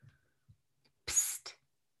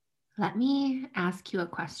Let me ask you a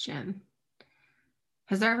question.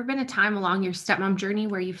 Has there ever been a time along your stepmom journey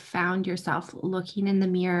where you found yourself looking in the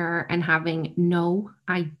mirror and having no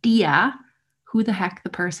idea who the heck the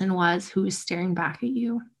person was who was staring back at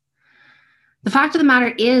you? The fact of the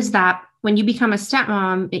matter is that when you become a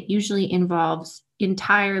stepmom, it usually involves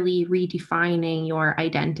entirely redefining your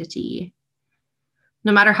identity.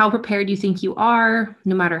 No matter how prepared you think you are,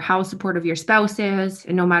 no matter how supportive your spouse is,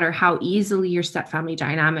 and no matter how easily your stepfamily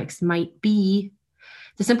dynamics might be,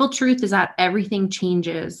 the simple truth is that everything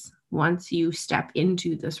changes once you step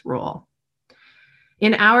into this role.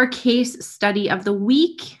 In our case study of the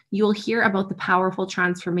week, you'll hear about the powerful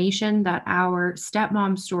transformation that our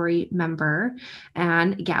Stepmom Story member,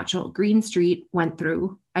 Anne Gatchell Greenstreet, went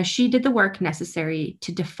through as she did the work necessary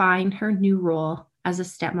to define her new role as a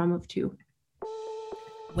stepmom of two.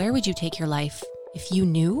 Where would you take your life if you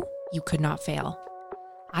knew you could not fail?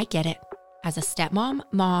 I get it. As a stepmom,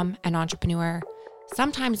 mom, and entrepreneur,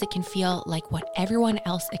 sometimes it can feel like what everyone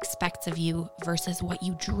else expects of you versus what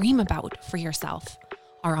you dream about for yourself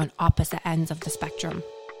are on opposite ends of the spectrum.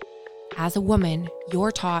 As a woman,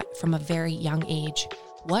 you're taught from a very young age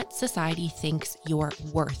what society thinks you're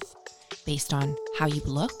worth based on how you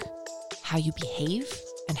look, how you behave,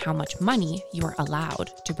 and how much money you're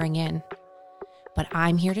allowed to bring in. But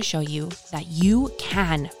I'm here to show you that you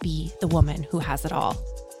can be the woman who has it all,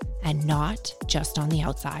 and not just on the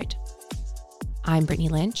outside. I'm Brittany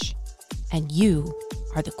Lynch, and you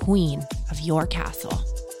are the queen of your castle.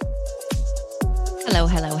 Hello,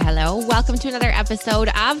 hello, hello. Welcome to another episode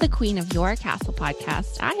of the Queen of Your Castle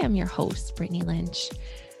podcast. I am your host, Brittany Lynch,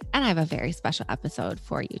 and I have a very special episode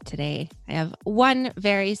for you today. I have one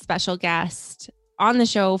very special guest on the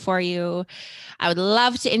show for you. I would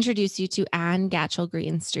love to introduce you to Anne Gatchell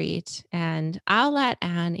Greenstreet, and I'll let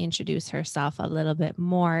Anne introduce herself a little bit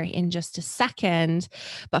more in just a second.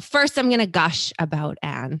 But first, I'm going to gush about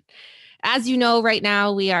Anne. As you know, right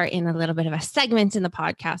now, we are in a little bit of a segment in the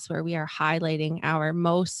podcast where we are highlighting our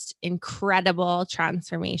most incredible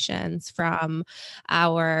transformations from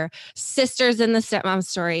our sisters in the Stepmom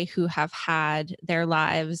Story who have had their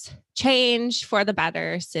lives change for the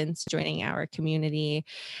better since joining our community.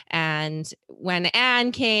 And when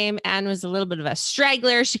Anne came, Anne was a little bit of a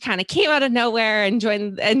straggler. She kind of came out of nowhere and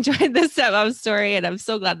joined the Stepmom Story. And I'm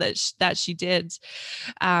so glad that she did.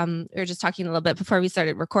 We were just talking a little bit before we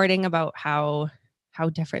started recording about how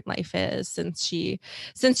different life is since she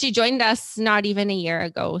joined us not even a year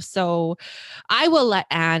ago. So I will let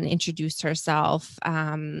Anne introduce herself.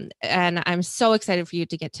 And I'm so excited for you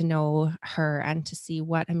to get to know her and to see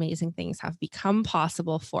what amazing things have become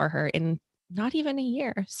possible for her in not even a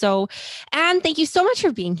year. So Anne, thank you so much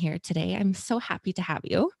for being here today. I'm so happy to have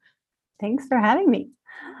you. Thanks for having me.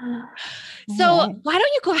 So why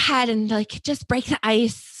don't you go ahead and just break the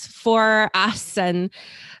ice for us and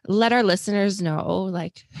let our listeners know,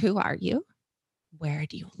 who are you? Where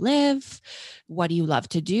do you live? What do you love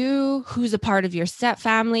to do? Who's a part of your step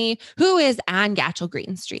family? Who is Anne Gatchell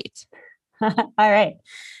Greenstreet? All right,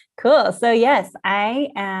 cool. So yes, I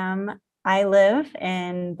live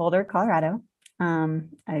in Boulder, Colorado.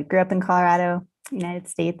 I grew up in Colorado, United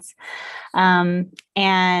States.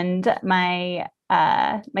 And my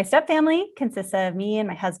step family consists of me and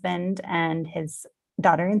my husband and his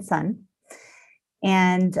daughter and son.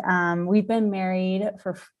 And we've been married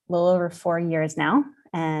for a little over 4 years now.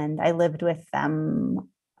 And I lived with them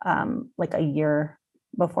a year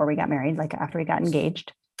before we got married, after we got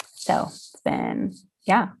engaged. So it's been,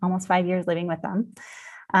 almost 5 years living with them.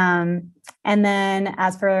 And then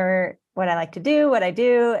as for what I like to do, what I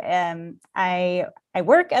do, I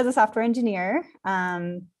work as a software engineer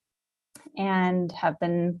and have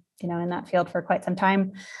been, in that field for quite some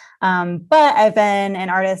time. But I've been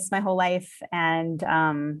an artist my whole life and,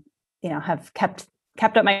 have kept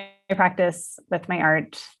up my practice with my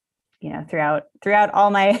art, throughout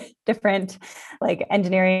all my different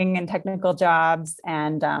engineering and technical jobs.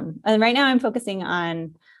 And right now I'm focusing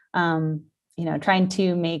on, trying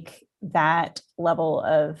to make that level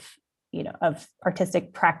of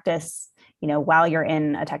artistic practice, while you're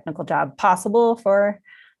in a technical job possible for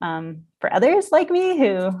others like me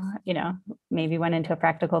who, maybe went into a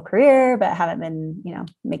practical career, but haven't been,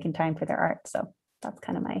 making time for their art. So that's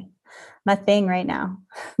kind of my thing right now.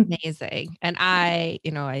 Amazing. And I,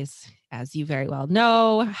 as you very well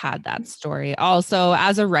know, had that story also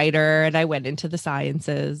as a writer, and I went into the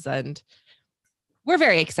sciences, and we're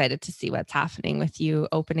very excited to see what's happening with you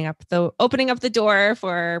opening up the door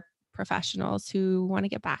for professionals who want to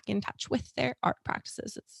get back in touch with their art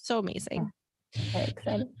practices. It's so amazing. Very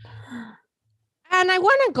excited. And I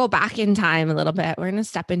want to go back in time a little bit. We're going to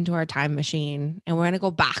step into our time machine and we're going to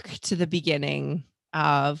go back to the beginning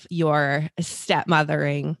of your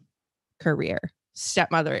stepmothering career.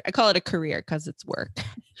 Stepmother, I call it a career because it's work.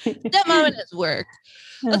 Stepmomming is work.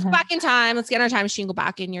 Let's go back in time. Let's get in our time machine, go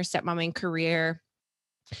back in your stepmomming career.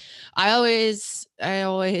 I always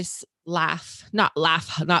laugh,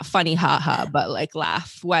 not funny, haha, but like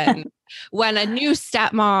laugh when a new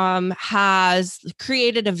stepmom has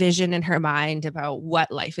created a vision in her mind about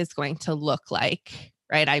what life is going to look like,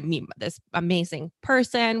 right? I meet this amazing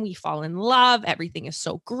person. We fall in love. Everything is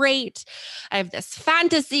so great. I have this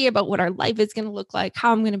fantasy about what our life is going to look like,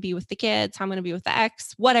 how I'm going to be with the kids, how I'm going to be with the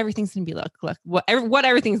ex, what everything's going to be what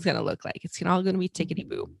everything's going to look like. It's all going to be tickety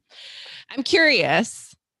boo. I'm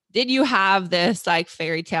curious. Did you have this like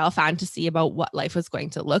fairy tale fantasy about what life was going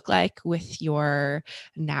to look like with your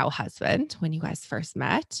now husband when you guys first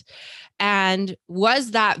met? And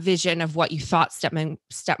was that vision of what you thought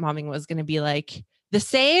stepmomming was going to be like the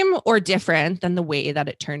same or different than the way that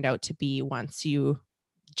it turned out to be once you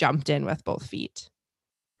jumped in with both feet?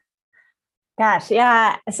 Gosh,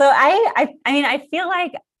 yeah. So I mean, I feel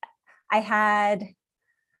like I had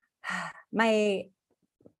my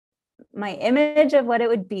image of what it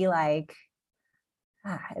would be like.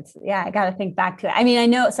 I got to think back to it. I mean, I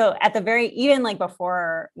know, so at the even like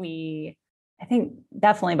before I think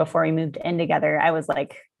definitely before we moved in together, I was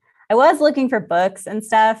looking for books and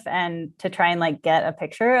stuff and to try and like get a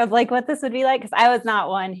picture of like what this would be like. Cause I was not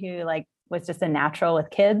one who like was just a natural with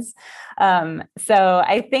kids. So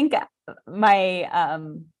I think my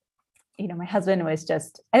husband was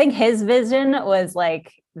I think his vision was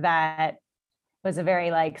like that was a very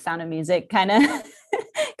like Sound of Music kind of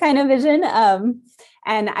vision.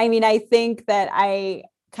 And I mean, I think that I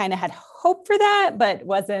kind of had hope for that, but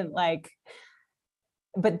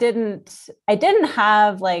I didn't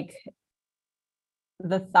have like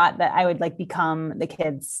the thought that I would like become the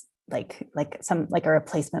kids, like a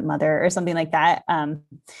replacement mother or something like that. I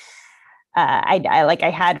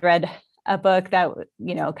had read a book that,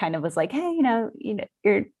 kind of was like, hey,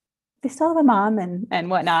 they still have a mom and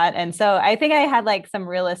whatnot. And so I think I had like some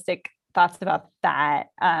realistic thoughts about that.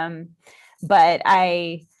 But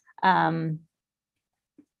I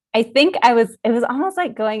think it was almost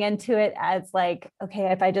like going into it as like,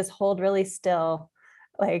 okay, if I just hold really still,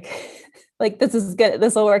 like this is good,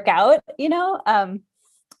 this will work out,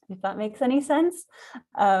 if that makes any sense.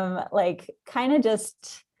 Like kind of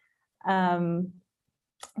just, it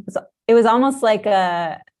was almost like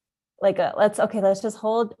let's just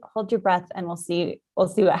hold your breath and we'll see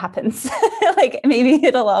what happens. Like maybe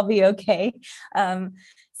it'll all be okay.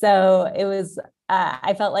 So it was,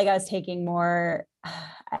 I felt like I was taking more,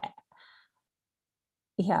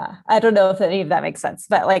 I don't know if any of that makes sense,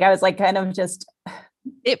 but like, I was like, kind of just,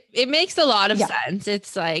 it makes a lot of sense.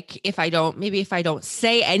 It's like, if I don't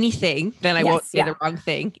say anything, then I won't say the wrong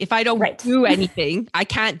thing. If I don't do anything, I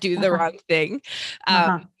can't do the wrong thing.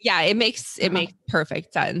 It makes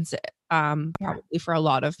perfect sense. Probably for a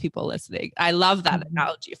lot of people listening. I love that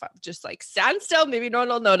analogy. If I'm just like stand still, maybe no one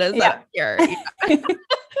will notice that I'm here.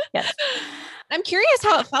 Yes. I'm curious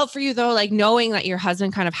how it felt for you though, like knowing that your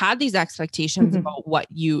husband kind of had these expectations about what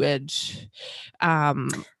you would,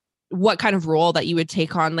 what kind of role that you would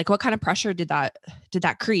take on, like what kind of pressure did that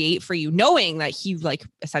create for you, knowing that he like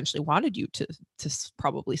essentially wanted you to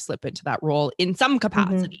probably slip into that role in some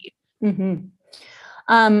capacity?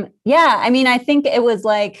 I mean, I think it was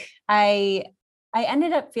like, I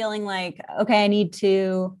ended up feeling like, okay,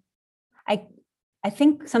 I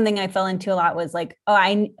think something I fell into a lot was like,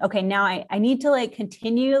 now I need to like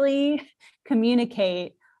continually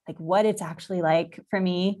communicate like what it's actually like for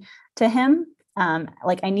me to him.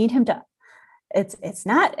 Like I need him to, it's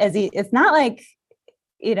not like,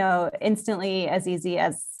 instantly as easy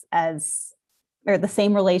as or the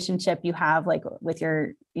same relationship you have like with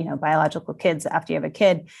your, biological kids after you have a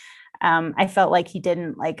kid. I felt like he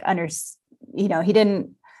didn't like he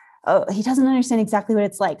doesn't understand exactly what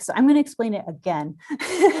it's like. So I'm going to explain it again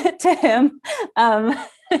to him.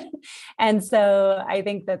 And so I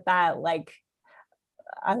think that like,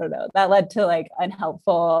 I don't know, that led to like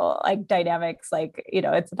unhelpful like dynamics. Like,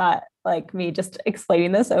 it's not like me just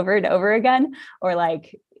explaining this over and over again, or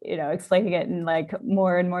like, explaining it in like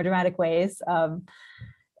more and more dramatic ways.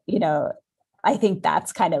 I think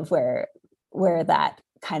that's kind of where that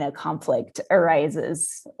kind of conflict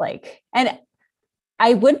arises. Like, and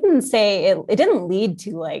I wouldn't say it didn't lead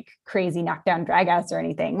to like crazy knockdown dragouts or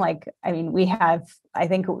anything. Like, I mean, I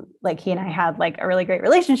think like he and I had like a really great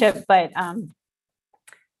relationship, but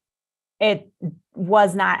it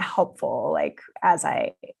was not helpful. Like as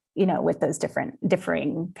I with those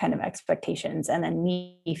differing kind of expectations. And then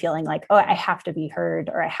me feeling like, oh, I have to be heard,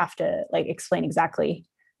 or I have to like explain exactly,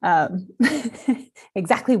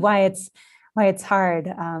 exactly why it's hard.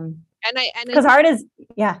 Because hard is,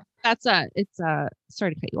 yeah. Sorry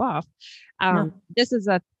to cut you off. No. This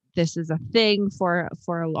is a thing for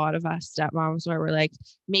a lot of us stepmoms, where we're like,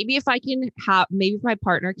 maybe if my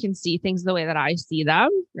partner can see things the way that I see them,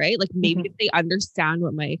 right? Like maybe if they understand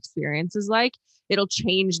what my experience is like, it'll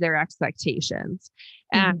change their expectations.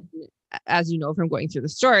 And as you know, from going through the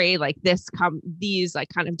story, like these like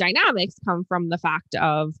kind of dynamics come from the fact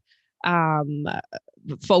of,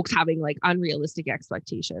 folks having like unrealistic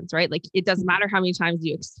expectations, right? Like it doesn't matter how many times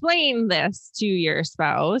you explain this to your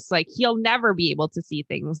spouse, like he'll never be able to see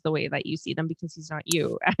things the way that you see them because he's not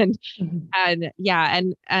you. And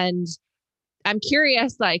I'm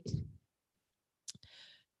curious, like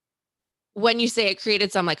when you say it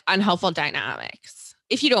created some like unhelpful dynamics,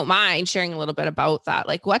 if you don't mind sharing a little bit about that,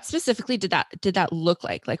 like what specifically did that look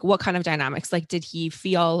like? Like what kind of dynamics? Like, did he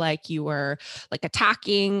feel like you were like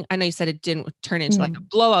attacking? I know you said it didn't turn into like a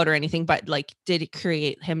blowout or anything, but like, did it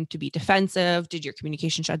create him to be defensive? Did your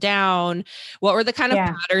communication shut down? What were the kind of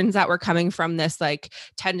patterns that were coming from this like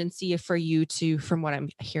tendency for you to, from what I'm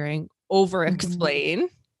hearing, over explain,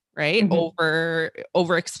 right?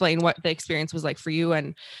 Over explain what the experience was like for you.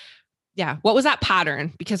 And what was that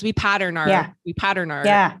pattern? Because we pattern our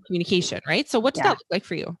communication, right? So what did that look like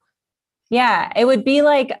for you? Yeah, it would be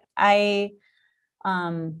like I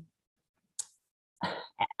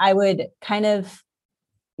would kind of,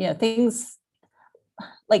 things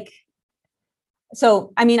like,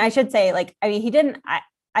 so, I mean, I should say like, I mean,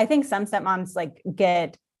 I think some stepmoms like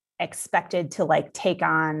get expected to like take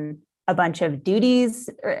on a bunch of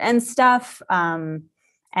duties and stuff.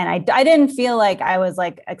 And I didn't feel like I was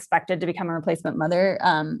like expected to become a replacement mother.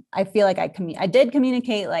 I feel like I did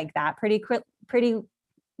communicate like that pretty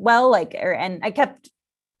well, like, and I kept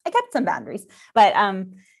some boundaries, but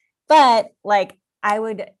like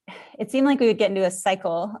it seemed like we would get into a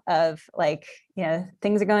cycle of like,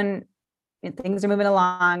 things are moving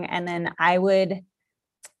along. And then it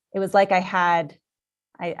was like I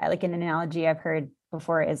like an analogy I've heard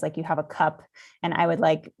before is like, you have a cup, and I would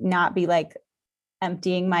like not be like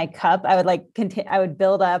emptying my cup. I would like I would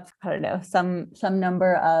build up, I don't know, some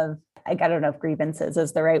number of, I don't know if grievances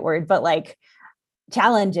is the right word, but like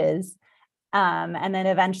challenges. And then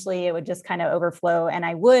eventually it would just kind of overflow. And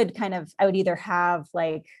I would either have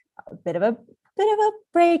like a bit of a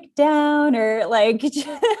breakdown, or like,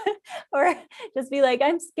 or just be like,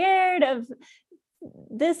 I'm scared of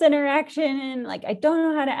this interaction. And like, I don't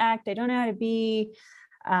know how to act. I don't know how to be,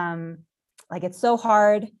 like, it's so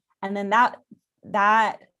hard. And then that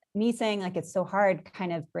me saying like it's so hard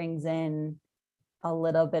kind of brings in a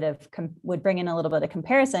little bit of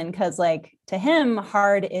comparison, because like to him,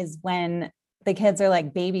 hard is when the kids are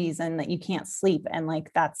like babies and that you can't sleep, and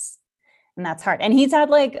like that's hard. And he's had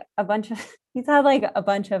like a bunch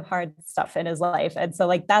of hard stuff in his life, and so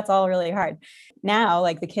like that's all really hard. Now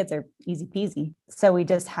like the kids are easy peasy, so we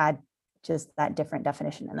just had that different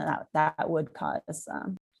definition, and that would cause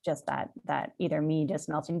just that either me just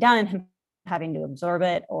melting down and him having to absorb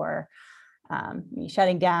it, or me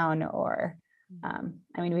shutting down, or I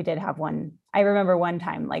mean, we did have I remember one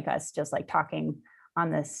time like us just like talking on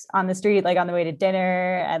the street, like on the way to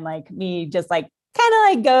dinner, and like me just like kind of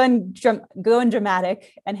like going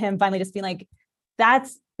dramatic, and him finally just being like,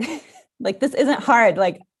 that's like, this isn't hard,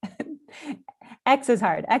 like X is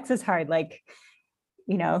hard, like,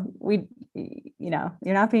 you're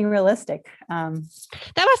not being realistic.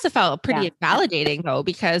 That must have felt pretty validating though,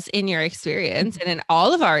 because in your experience and in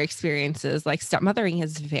all of our experiences, like stepmothering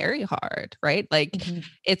is very hard, right? Like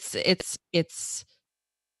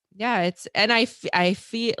and I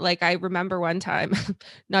feel like I remember one time,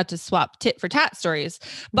 not to swap tit for tat stories,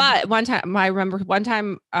 but I remember one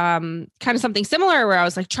time, kind of something similar where I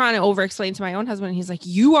was like trying to over explain to my own husband, and he's like,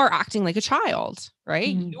 you are acting like a child,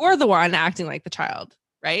 right? You're the one acting like the child,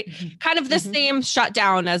 right? Kind of the same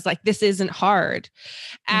shutdown as like, this isn't hard.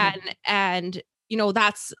 And,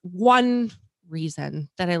 that's one reason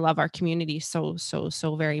that I love our community so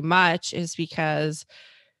very much, is because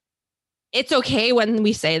it's okay when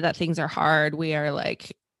we say that things are hard. We are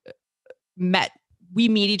like we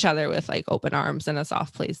meet each other with like open arms and a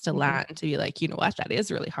soft place to land, to be like, you know what, that is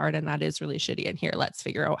really hard and that is really shitty. And here, let's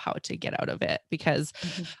figure out how to get out of it. Because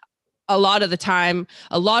a lot of the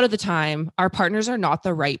time, our partners are not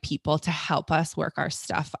the right people to help us work our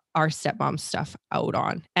stepmom stuff out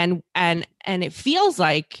on. And it feels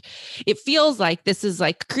like this is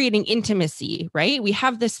like creating intimacy, right? We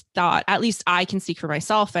have this thought, at least I can speak for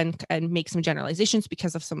myself and make some generalizations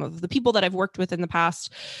because of some of the people that I've worked with in the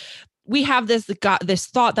past. We have this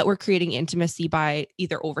thought that we're creating intimacy by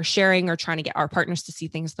either oversharing or trying to get our partners to see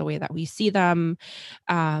things the way that we see them.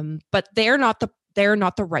 But they're not the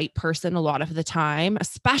right person a lot of the time,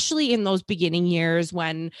 especially in those beginning years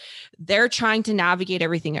when they're trying to navigate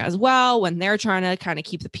everything as well, when they're trying to kind of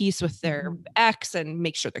keep the peace with their ex and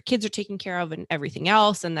make sure their kids are taken care of and everything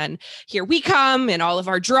else. And then here we come and all of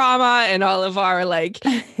our drama and all of our like,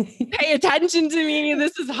 pay attention to me.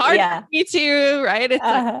 This is hard for me too, right? It's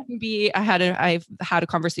I've had a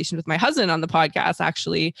conversation with my husband on the podcast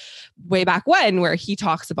actually way back where he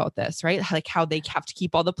talks about this, right? Like how they have to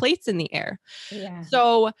keep all the plates in the air. Yeah.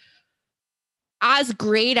 So as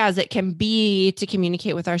great as it can be to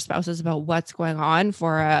communicate with our spouses about what's going on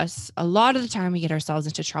for us, a lot of the time we get ourselves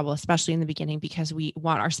into trouble, especially in the beginning, because we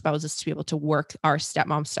want our spouses to be able to work our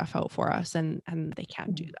stepmom stuff out for us. And they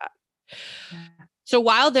can't do that. Yeah. So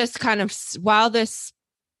while this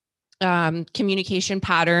communication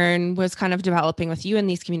pattern was kind of developing with you and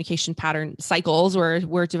these communication pattern cycles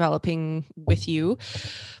were developing with you,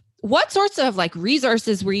 what sorts of like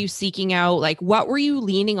resources were you seeking out? Like what were you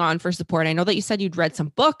leaning on for support? I know that you said you'd read some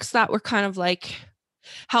books that were kind of like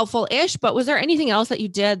helpful-ish, but was there anything else that you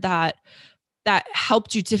did that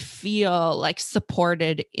helped you to feel like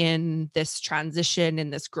supported in this transition,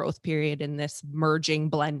 in this growth period, in this merging,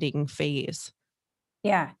 blending phase?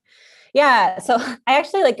 Yeah. So I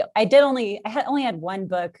actually I only had one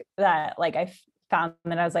book that like I found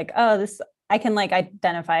and I was like, oh, this, I can like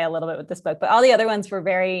identify a little bit with this book, but all the other ones were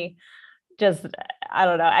very just, I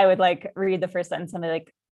don't know. I would like read the first sentence and be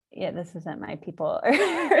like, yeah, this isn't my people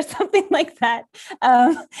or something like that.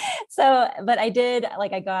 But I did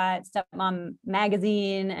I got Stepmom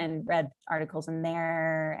magazine and read articles in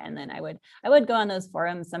there. And then I would go on those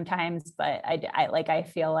forums sometimes, but I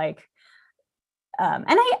feel like, and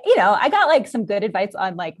I got like some good advice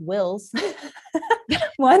on like wills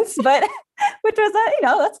once, but which was,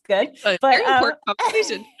 that's good. But very important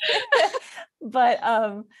conversation. But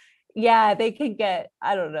yeah, they can get,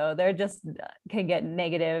 I don't know, they're just can get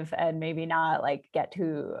negative and maybe not like get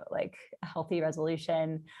to like a healthy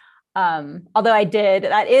resolution. Although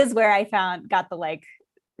that is where I got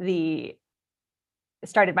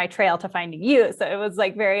started my trail to finding you. So it was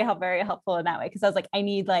like very helpful in that way. Cause I was like, I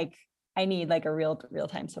need like a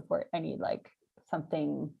real-time support. I need like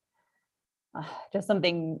something, just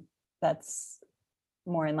something that's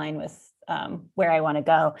more in line with where I want to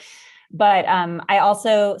go. But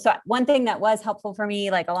so one thing that was helpful for me,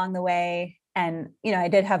 like along the way, and, I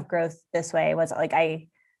did have growth this way, was like, I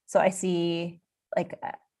see like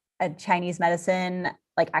a Chinese medicine,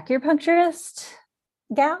 like acupuncturist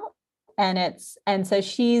gal. And so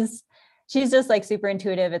she's just like super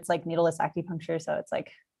intuitive. It's like needleless acupuncture. So it's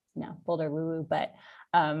like, Boulder woo-woo, but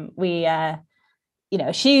I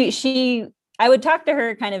would talk to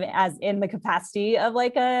her kind of as in the capacity of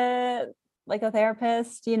like a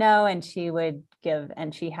therapist, and she would give,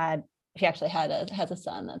 and she actually has a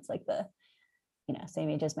son that's like the, same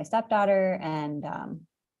age as my stepdaughter.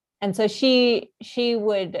 And so she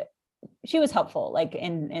was helpful, like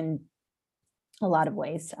in a lot of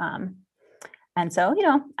ways. And so,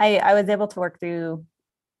 I was able to work through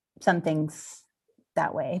some things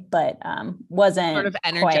that way, but wasn't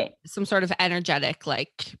some sort of energetic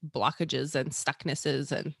like blockages and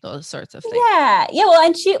stucknesses and those sorts of things. Yeah.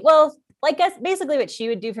 Well, I guess basically what she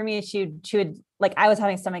would do for me is she would like, I was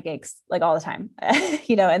having stomach aches like all the time,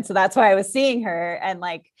 and so that's why I was seeing her, and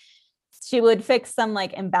like she would fix some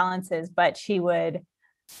like imbalances, but she would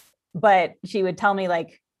tell me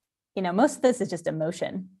like, most of this is just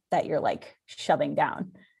emotion that you're like shoving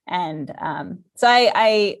down. And so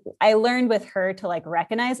I learned with her to like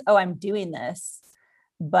recognize, oh, I'm doing this,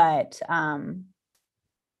 but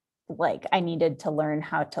like I needed to learn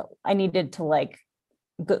like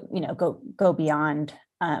go beyond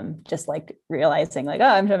just like realizing like, oh,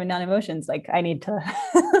 I'm shoving down emotions. Like I need to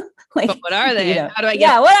like, but what are they? How do I get?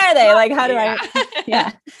 Yeah, what are they? Like how do I?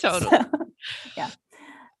 Yeah, totally. Yeah.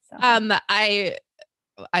 So.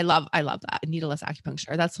 I love that needleless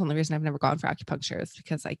acupuncture. That's the only reason I've never gone for acupuncture, is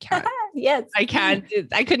because I can't. Yes, I couldn't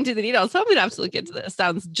do the needles. So I'm gonna have to look into this.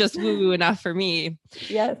 Sounds just woo-woo enough for me.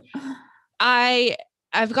 Yes.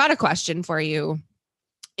 I've got a question for you.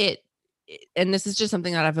 And this is just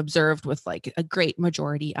something that I've observed with like a great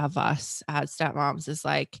majority of us as stepmoms, is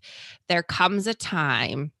like there comes a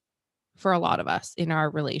time for a lot of us in our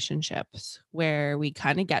relationships where we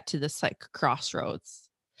kind of get to this like crossroads,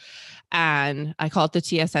 and I call it the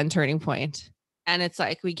TSN turning point. And it's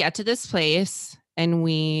like, we get to this place and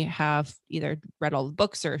we have either read all the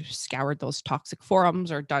books or scoured those toxic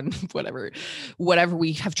forums or done whatever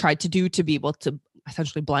we have tried to do to be able to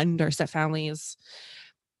essentially blend our step families.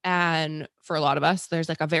 And for a lot of us, there's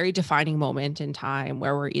like a very defining moment in time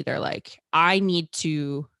where we're either like,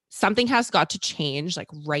 something has got to change like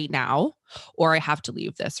right now, or I have to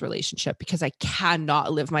leave this relationship because I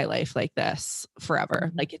cannot live my life like this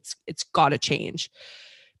forever. Like it's got to change.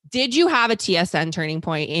 Did you have a TSN turning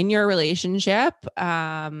point in your relationship?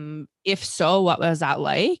 If so, what was that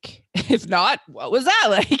like? If not, what was that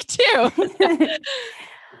like too?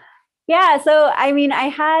 Yeah. So, I mean,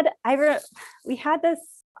 we had this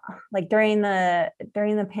like during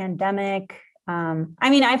the pandemic. I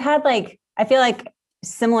mean, I've had like, I feel like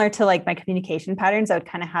similar to like my communication patterns, I would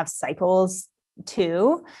kind of have cycles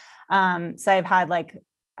too. So I've had like,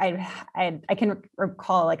 I can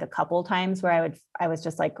recall like a couple times where I was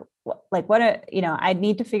just like I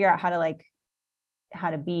need to figure out how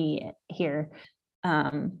to be here.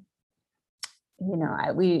 I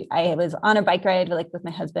was on a bike ride like with my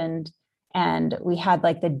husband, and we had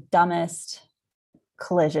like the dumbest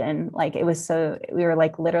collision. Like we were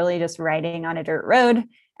like literally just riding on a dirt road,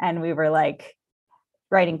 and we were like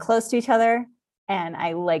riding close to each other. And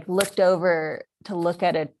I like looked over to look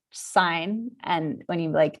at a sign, and when you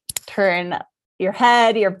like turn your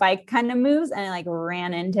head, your bike kind of moves, and I like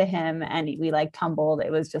ran into him and we like tumbled.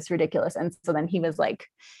 It was just ridiculous. And so then he was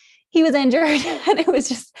injured and it was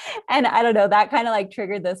just, and I don't know, that kind of like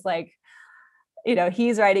triggered this, like,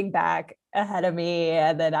 he's riding back ahead of me,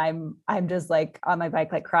 and then I'm just like on my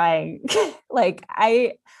bike, like crying, like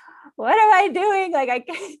what am I doing? Like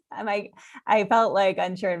I felt like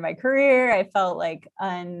unsure in my career. I felt like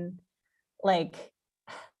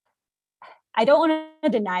I don't want to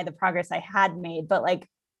deny the progress I had made, but like,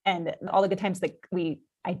 and all the good times that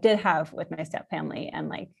I did have with my step family, and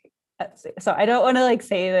like, so I don't want to like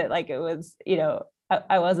say that like it was,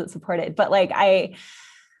 I wasn't supported, but like I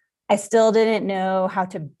still didn't know how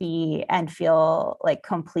to be and feel like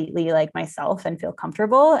completely like myself and feel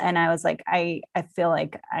comfortable. And I was like, I feel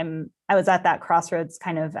like I was at that crossroads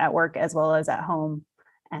kind of at work as well as at home.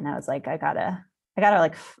 And I was like, I gotta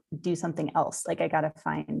like do something else. Like I gotta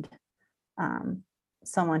find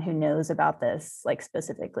someone who knows about this, like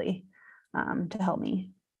specifically to help me.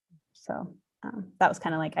 So that was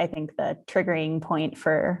kind of like, I think the triggering point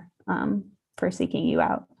for seeking you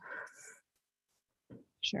out.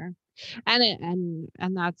 Sure. And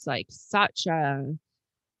that's like such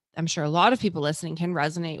I'm sure a lot of people listening can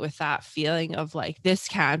resonate with that feeling of like, this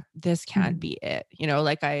can't be it.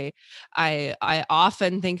 Like I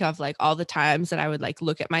often think of like all the times that I would like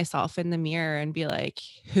look at myself in the mirror and be like,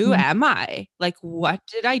 who am I? Like, what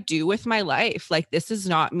did I do with my life? Like, this is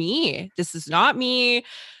not me. This is not me.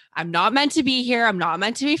 I'm not meant to be here. I'm not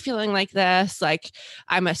meant to be feeling like this. Like,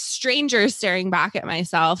 I'm a stranger staring back at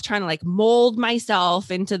myself, trying to like mold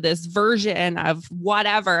myself into this version of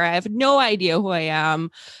whatever. I have no idea who I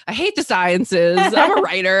am. I hate the sciences. I'm a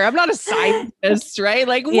writer. I'm not a scientist, right?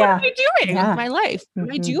 Like, what am I doing with my life? What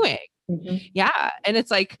am I doing? Yeah. And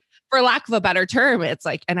it's like, for lack of a better term, it's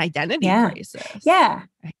like an identity crisis. Yeah.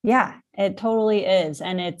 Yeah, it totally is.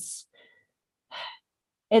 And it's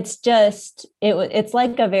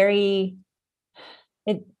like a very,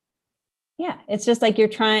 it's just like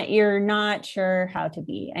you're not sure how to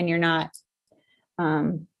be, and you're not,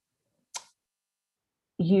 and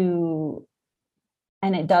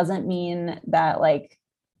it doesn't mean that like,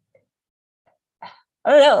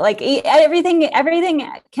 I don't know, like everything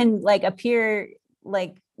can like appear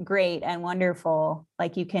like great and wonderful.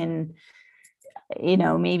 Like you can,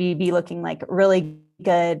 maybe be looking like really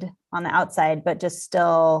good on the outside, but just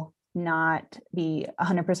still not be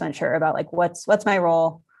 100% sure about like, what's my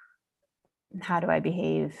role? How do I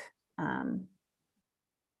behave?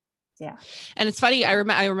 Yeah. And it's funny. I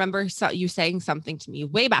remember you saying something to me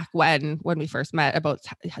way back when we first met about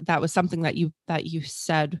that was something that you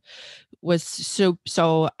said was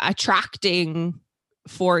so attracting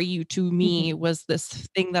for you to me, was this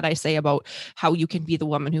thing that I say about how you can be the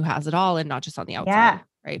woman who has it all and not just on the outside.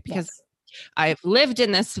 Right. Because I've lived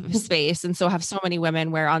in this space, and so have so many women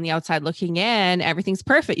where on the outside looking in, everything's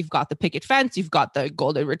perfect. You've got the picket fence, you've got the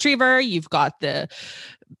golden retriever, you've got it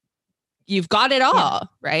all,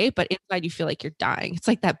 right? But inside you feel like you're dying. It's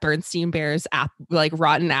like that Bernstein Bears like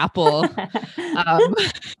rotten apple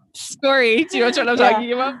story. Do you know what I'm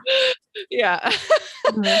talking about? Yeah.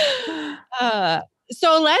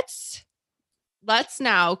 So let's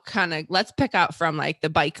pick up from like the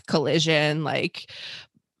bike collision, like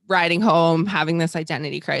riding home, having this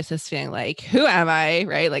identity crisis, feeling like, who am I?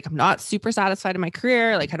 Right? Like, I'm not super satisfied in my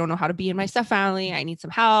career. Like, I don't know how to be in my step family. I need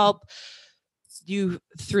some help. You,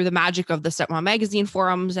 through the magic of the Stepmom Magazine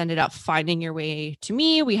forums, ended up finding your way to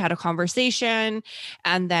me. We had a conversation.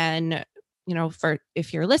 And then, for,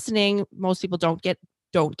 if you're listening, most people don't get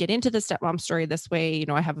into the stepmom story this way.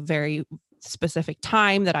 I have a very specific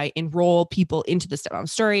time that I enroll people into the stepmom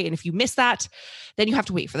story. And if you miss that, then you have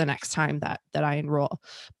to wait for the next time that I enroll.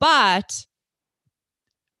 But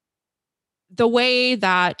the way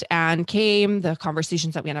that Anne came, the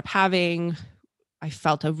conversations that we end up having, I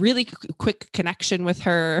felt a really quick connection with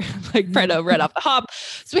her, like right off the hop.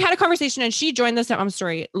 So we had a conversation, and she joined the Stepmom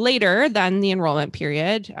story later than the enrollment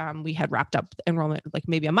period. We had wrapped up enrollment like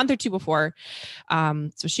maybe a month or two before.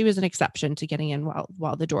 So she was an exception to getting in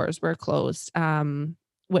while the doors were closed.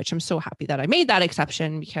 Which I'm so happy that I made that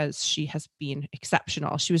exception, because she has been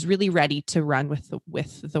exceptional. She was really ready to run with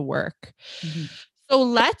the work. Mm-hmm. So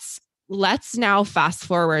let's now fast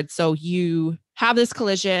forward. So you have this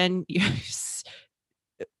collision. You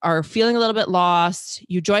are feeling a little bit lost.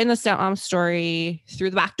 You join the Stepmom story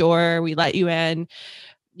through the back door. We let you in.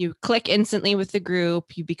 You click instantly with the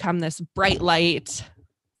group. You become this bright light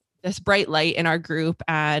in our group,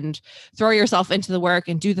 and throw yourself into the work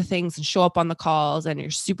and do the things and show up on the calls, and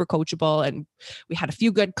you're super coachable. And we had a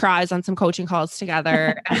few good cries on some coaching calls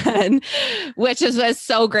together, and which was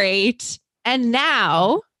so great. And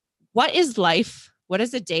now, what is life? What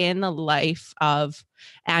is a day in the life of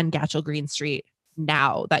Anne Gatchell Greenstreet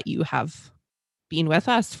now that you have been with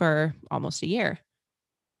us for almost a year?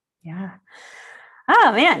 Yeah.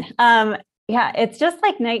 Oh man. Yeah, it's just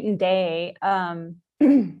like night and day.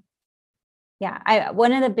 Yeah,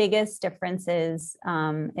 one of the biggest differences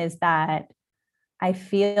is that I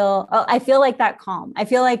feel like that calm. I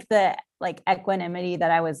feel like the equanimity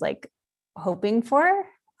that I was like hoping for.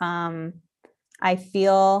 I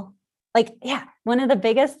feel like, yeah, one of the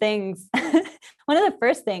biggest things, one of the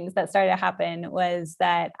first things that started to happen was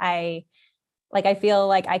that I feel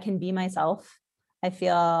like I can be myself. I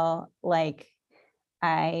feel like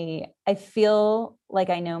I feel like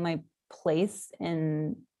I know my place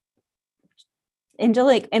in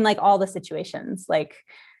all the situations. Like,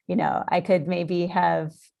 I could maybe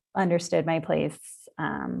have understood my place,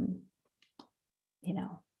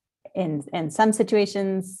 in some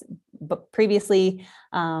situations, but previously,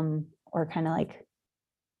 or kind of like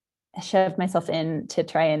shoved myself in to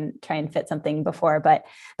try and fit something before. But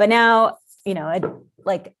now,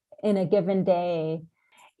 like in a given day,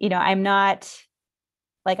 I'm not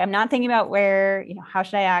thinking about where, how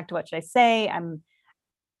should I act? What should I say?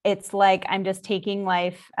 It's like I'm just taking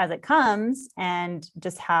life as it comes and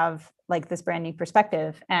just have like this brand new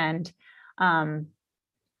perspective. And I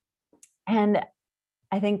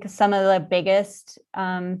think some of the biggest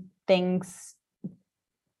things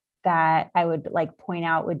that I would like point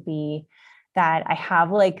out would be that I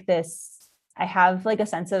have like a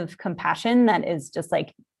sense of compassion that is just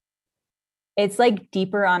like, it's like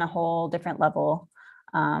deeper on a whole different level,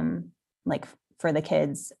 like for the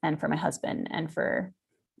kids and for my husband and for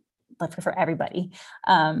everybody.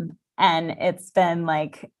 And it's been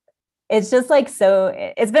like, it's just like,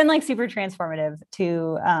 it's been like super transformative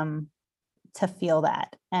to feel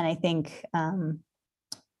that. And I think,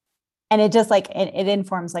 and it just like, it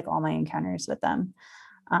informs like all my encounters with them.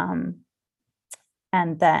 And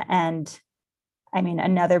I mean,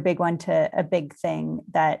 another big thing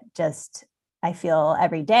that just, I feel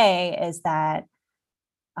every day is that,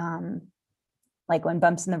 like when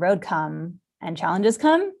bumps in the road come and challenges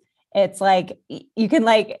come, it's like, you can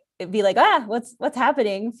like be like, what's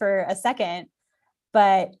happening for a second,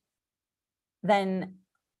 but then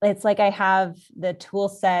it's like, I have the tool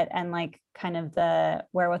set and like kind of the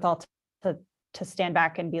wherewithal to stand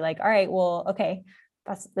back and be like, all right, well, okay,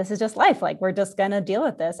 this is just life. Like, we're just going to deal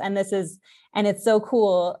with this. And it's so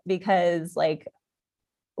cool because like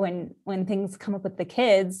when things come up with the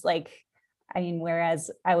kids, like, I mean,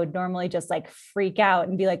 whereas I would normally just like freak out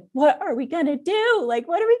and be like, what are we going to do? Like,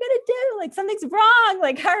 what are we going to do? Like, something's wrong.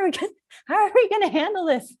 Like, how are we going to handle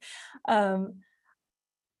this?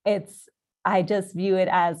 I just view it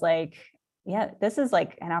as like, yeah, this is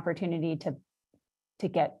like an opportunity to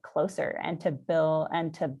get closer and to build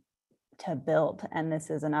and to build. And this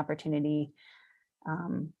is an opportunity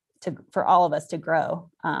for all of us to grow,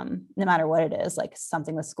 no matter what it is, like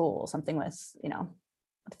something with school, something with,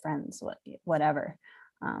 with friends, whatever.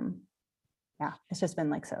 Yeah, it's just been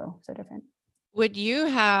like so different. Would you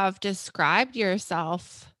have described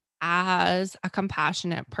yourself as a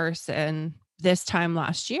compassionate person this time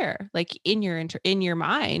last year? Like in your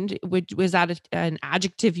mind, was that an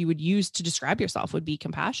adjective you would use to describe yourself, would be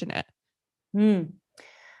compassionate?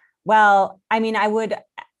 Well, I mean, I would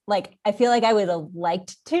I feel like I would have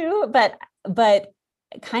liked to, but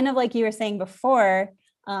kind of like you were saying before,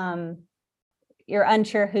 you're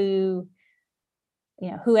unsure who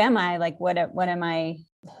am I? Like, what am I?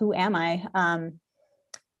 Who am I?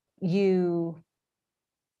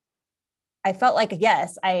 I felt like,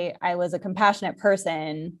 yes, I was a compassionate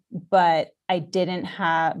person, but I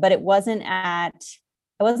wasn't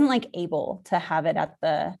like able to have it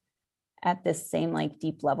at this same like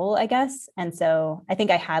deep level, I guess. And so I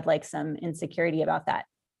think I had like some insecurity about that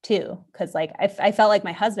too. Cause like, I felt like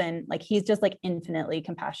my husband, like he's just like infinitely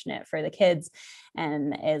compassionate for the kids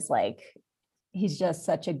and is like, he's just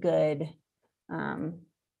such a good,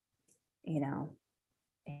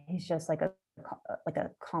 he's just like a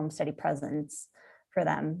calm, steady presence for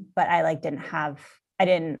them. But I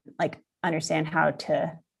didn't like understand how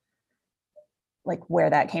to like where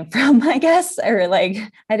that came from, I guess, or like,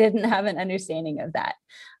 I didn't have an understanding of that.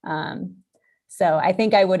 So I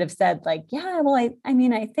think I would have said like, yeah, well, I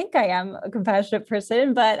mean, I think I am a compassionate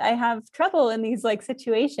person, but I have trouble in these like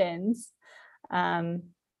situations. And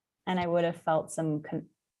I would have felt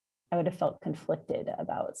conflicted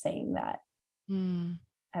about saying that.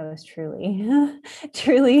 I was truly,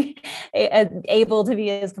 truly able to be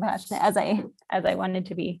as compassionate as I wanted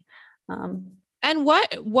to be. And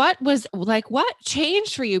what was like, what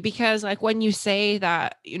changed for you? Because like when you say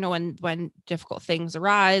that, when difficult things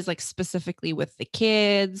arise, like specifically with the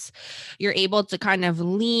kids, you're able to kind of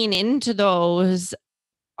lean into those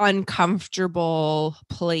uncomfortable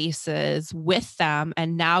places with them.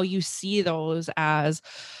 And now you see those as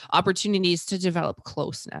opportunities to develop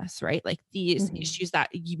closeness, right? Like these issues that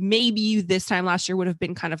maybe this time last year would have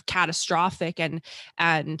been kind of catastrophic and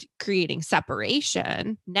creating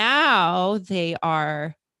separation. Now they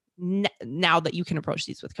are, now that you can approach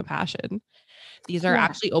these with compassion, these are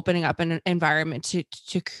actually opening up an environment to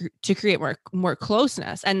create more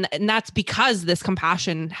closeness. And that's because this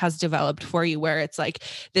compassion has developed for you, where it's like,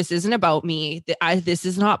 this isn't about me. This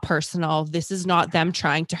is not personal. This is not them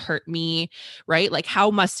trying to hurt me, right? Like, how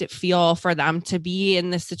must it feel for them to be in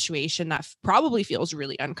this situation that probably feels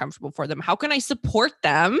really uncomfortable for them? How can I support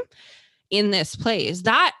them in this place?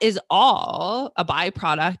 That is all a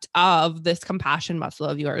byproduct of this compassion muscle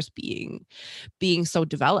of yours being so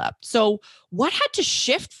developed. So what had to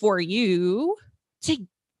shift for you to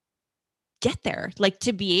get there, like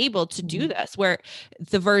to be able to do this, where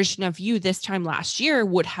the version of you this time last year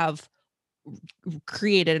would have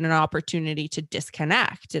created an opportunity to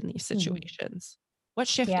disconnect in these situations? What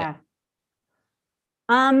shifted? Yeah.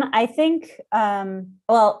 I think,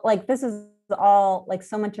 well, like this is all like,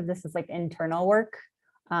 so much of this is like internal work,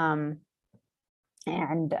 and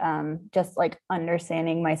just like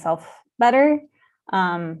understanding myself better,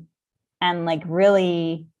 and like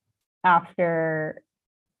really after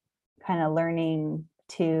kind of learning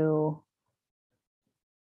to,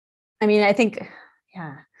 I mean, I think,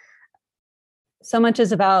 yeah, so much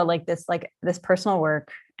is about like this personal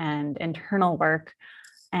work and internal work,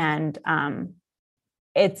 and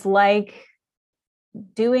it's like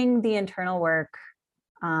doing the internal work,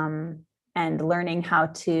 and learning how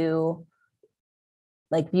to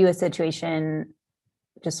like view a situation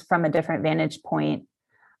just from a different vantage point.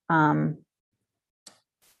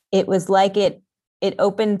 It was like it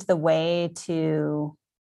opened the way to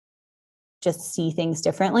just see things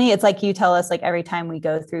differently. It's like you tell us like every time we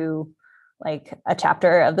go through like a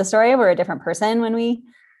chapter of the story, we're a different person when we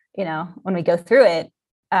go through it.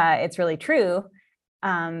 It's really true.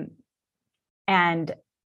 And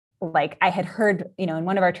like I had heard, in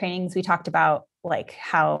one of our trainings, we talked about like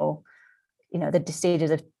how, the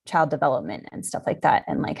stages of child development and stuff like that.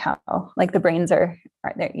 And like how like the brains are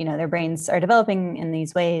there, their brains are developing in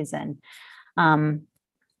these ways. And it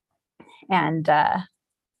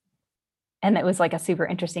was like a super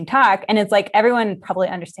interesting talk. And it's like, everyone probably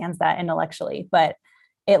understands that intellectually, but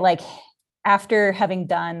it like, after having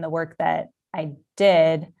done the work that I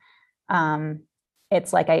did,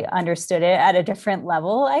 it's like I understood it at a different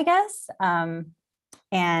level, I guess.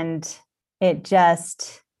 And it's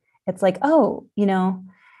like, oh,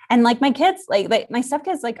 and like my kids, like my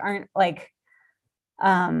stepkids, like aren't like,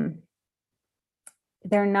 they're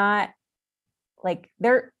not like,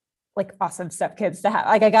 they're like awesome stepkids to have.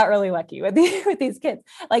 Like I got really lucky with these kids.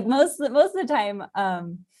 Like most of the time,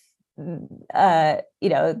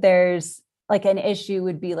 there's like an issue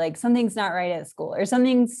would be like something's not right at school, or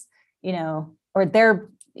something's, or they're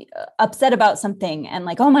upset about something, and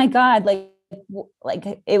like, oh my God, like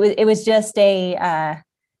it was just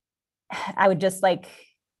I would just like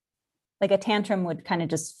a tantrum would kind of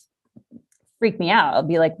just freak me out. I'll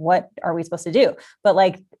be like, what are we supposed to do? But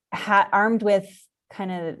like armed with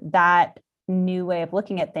kind of that new way of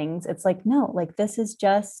looking at things, it's like, no, like this is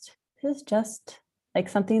just like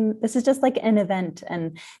something, this is just like an event.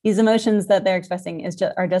 And these emotions that they're expressing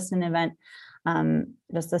are just an event,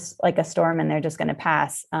 just this like a storm, and they're just going to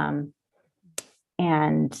pass.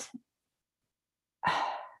 And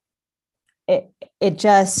it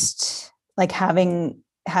just like having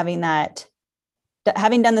done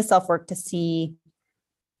the self-work to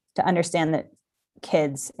understand that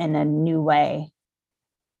kids in a new way,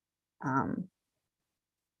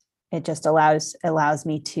 it just allows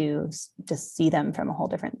me to just see them from a whole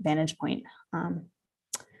different vantage point. And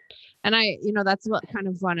that's what kind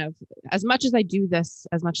of one of, as much as I do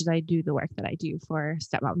the work that I do for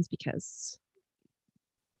stepmoms, because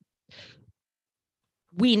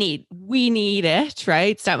we need it,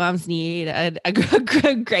 right? Stepmoms need a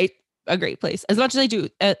great place. As much as I do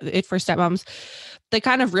it for stepmoms, the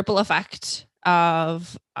kind of ripple effect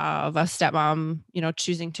of a stepmom,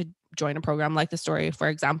 choosing to join a program like The Story, for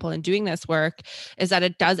example, and doing this work, is that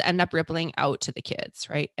it does end up rippling out to the kids,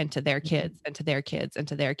 right? And to their kids and to their kids and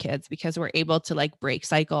to their kids, because we're able to like break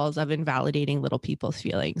cycles of invalidating little people's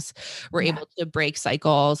feelings. We're able to break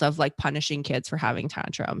cycles of like punishing kids for having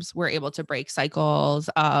tantrums. We're able to break cycles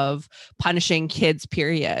of punishing kids,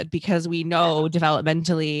 period, because we know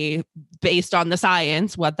developmentally, based on the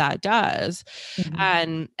science, what that does.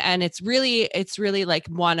 And it's really like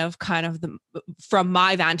one of kind of from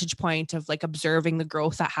my vantage point of like observing the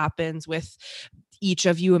growth that happens with each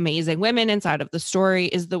of you amazing women inside of The Story,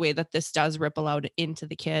 is the way that this does ripple out into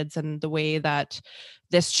the kids, and the way that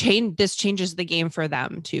this changes the game for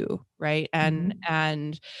them too, right?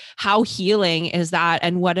 And how healing is that,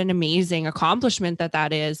 and what an amazing accomplishment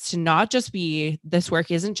that is, to not just be, this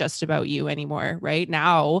work isn't just about you anymore, right?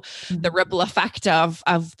 Now the ripple effect of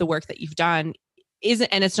the work that you've done isn't,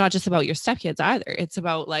 and it's not just about your stepkids either. It's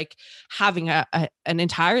about like having an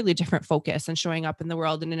entirely different focus and showing up in the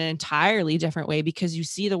world in an entirely different way, because you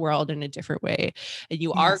see the world in a different way, and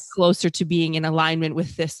you are closer to being in alignment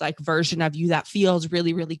with this like version of you that feels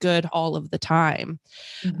really, really good all of the time.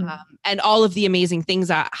 And all of the amazing things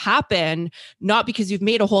that happen, not because you've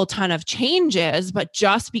made a whole ton of changes, but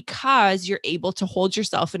just because you're able to hold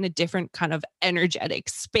yourself in a different kind of energetic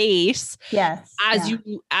space as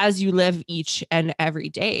you live each and every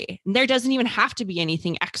day. And there doesn't even have to be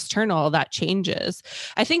anything external that changes.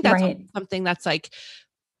 I think that's something that's like,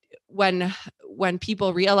 when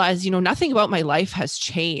people realize, nothing about my life has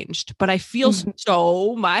changed, but I feel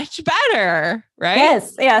so much better, right?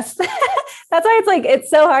 Yes. That's why it's like, it's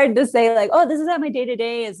so hard to say like, oh, this is how my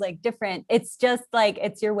day-to-day is like different. It's just like,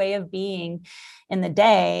 it's your way of being in the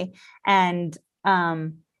day. And yeah,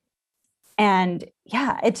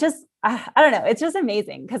 it's just, I don't know. It's just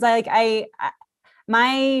amazing. Cause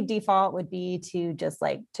my default would be to just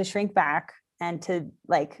like, to shrink back and to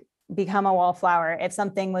like become a wallflower if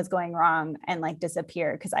something was going wrong, and like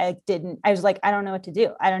disappear. Cause I was like, I don't know what to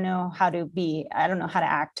do. I don't know how to be, I don't know how to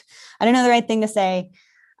act. I don't know the right thing to say.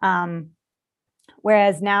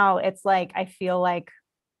 Whereas now it's like, I feel like,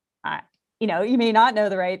 you may not know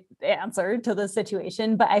the right answer to the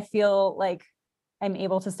situation, but I feel like I'm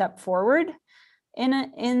able to step forward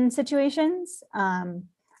in situations.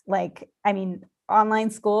 Online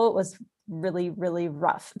school was really, really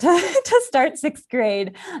rough to start 6th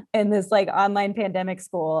grade in this like online pandemic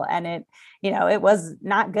school. And it was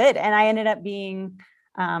not good. And I ended up being,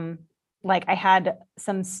 like I had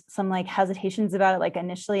some like hesitations about it, like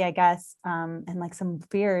initially, I guess, and like some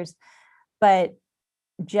fears, but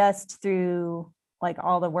just through like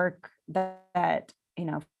all the work that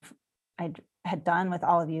I had done with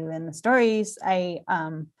all of you in the stories, I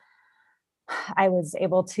was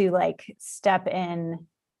able to like step in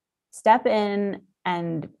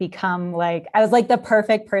and become like, I was like the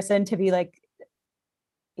perfect person to be like,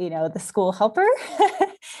 the school helper,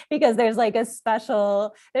 because there's like it's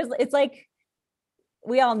like,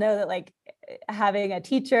 we all know that like having a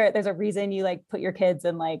teacher, there's a reason you like put your kids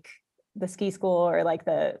in like the ski school or like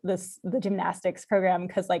the gymnastics program,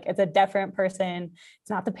 because like it's a different person. It's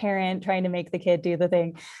not the parent trying to make the kid do the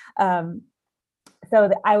thing.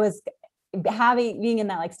 So I was being in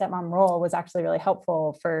that like stepmom role was actually really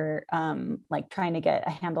helpful for like trying to get a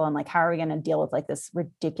handle on like, how are we going to deal with like this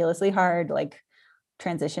ridiculously hard like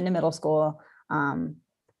transition to middle school. I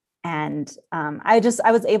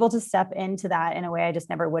was able to step into that in a way I just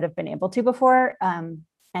never would have been able to before.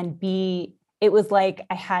 It was like,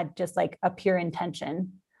 I had just like a pure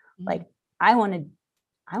intention. Like I want to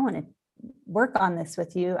work on this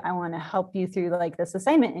with you. I want to help you through like this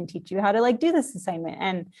assignment and teach you how to like do this assignment.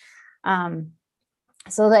 And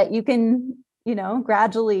so that you can,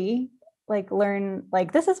 gradually like learn,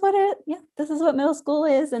 like, this is what middle school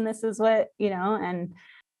is. And this is what, and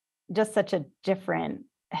just such a different,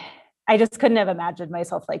 I just couldn't have imagined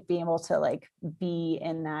myself like being able to like be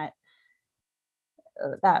in that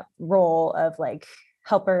role of like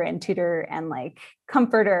helper and tutor and like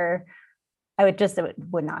comforter. It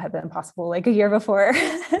would not have been possible like a year before.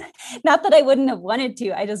 Not that I wouldn't have wanted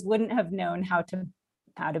to, I just wouldn't have known how to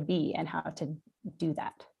be and how to do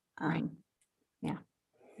that. Right. Yeah.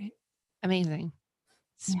 Amazing.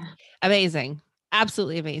 Yeah. Amazing.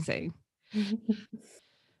 Absolutely amazing.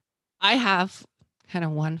 I have kind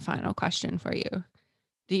of one final question for you.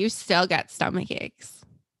 Do you still get stomach aches?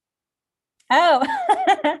 Oh,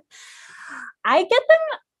 I get them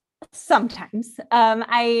sometimes.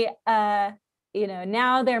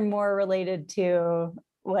 Now they're more related to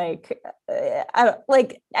like,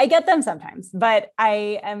 I get them sometimes, but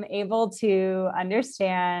I am able to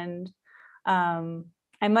understand.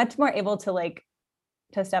 I'm much more able to like,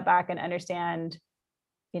 to step back and understand,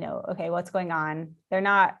 okay, what's going on. They're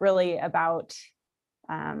not really about,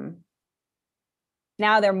 now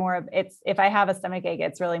they're more of, if I have a stomach ache,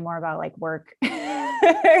 it's really more about like work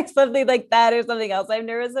or something like that, or something else I'm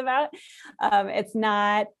nervous about. It's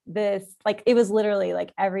not this, like, it was literally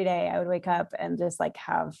like every day I would wake up and just like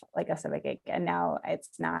have like a stomach ache. And now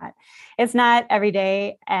it's not every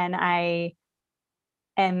day. And I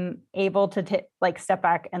am able to like step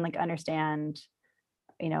back and like understand,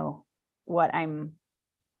 what I'm,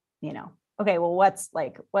 okay, well, what's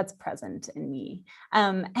present in me.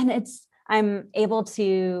 And I'm able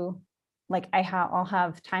to like, I'll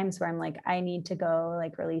have times where I'm like, I need to go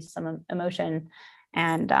like release some emotion.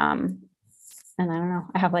 And I don't know,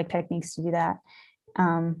 I have like techniques to do that.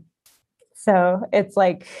 So it's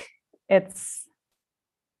like, it's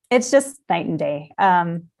just night and day.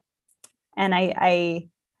 And I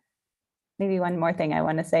maybe one more thing I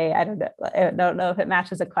want to say, I don't know if it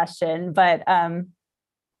matches a question, but I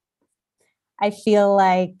feel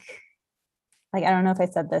like I don't know if I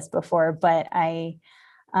said this before, but I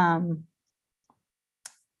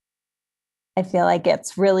feel like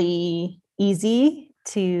it's really easy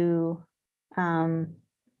to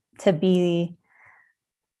think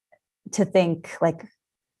like,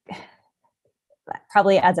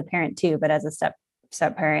 probably as a parent too, but as a step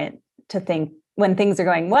parent, to think when things are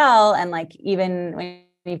going well, and like, even when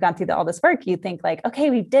you've gone through all this work, you think like, okay,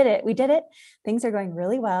 we did it. Things are going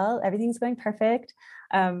really well. Everything's going perfect.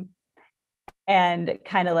 And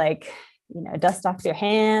kind of like, dust off your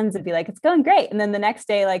hands and be like, it's going great. And then the next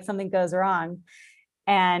day, like something goes wrong.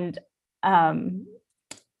 And,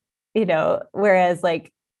 whereas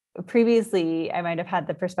like previously I might've had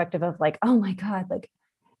the perspective of like, oh my God, like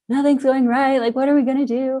nothing's going right. Like, what are we going to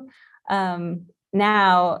do?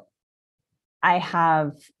 Now I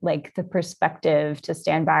have like the perspective to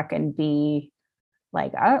stand back and be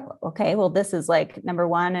like, oh, okay, well, this is like, number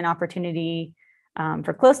one, an opportunity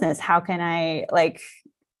for closeness. How can I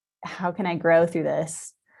grow through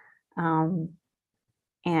this? And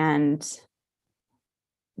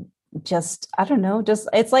just, I don't know,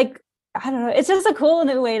 it's like, I don't know, it's just a cool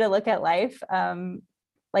new way to look at life.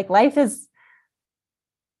 Like life is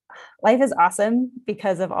awesome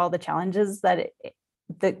because of all the challenges that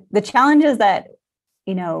the challenges that,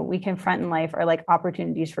 we confront in life are like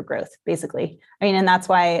opportunities for growth, basically. I mean, and that's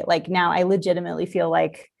why like now I legitimately feel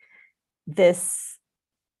like this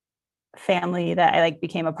family that I like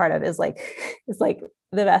became a part of is like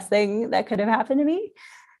the best thing that could have happened to me.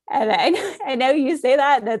 And I know you say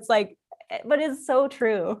that, that's like, but it's so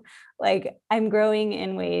true. Like I'm growing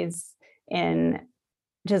in ways in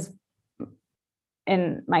just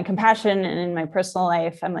in my compassion and in my personal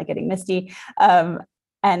life. I'm like getting misty.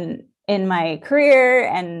 And in my career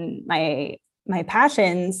and my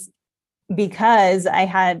passions, because I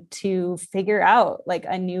had to figure out like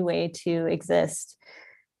a new way to exist,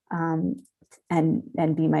 and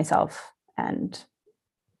be myself. And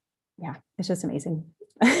yeah, it's just amazing.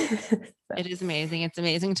 It is amazing. It's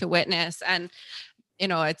amazing to witness. And,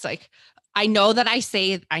 it's like, I know that I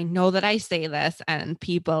say this and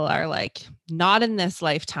people are like, not in this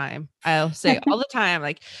lifetime. I'll say all the time,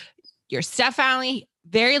 like your step family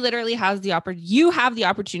very literally you have the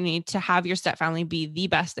opportunity to have your step family be the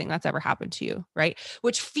best thing that's ever happened to you. Right.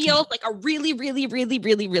 Which feels like a really, really, really,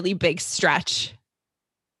 really, really big stretch.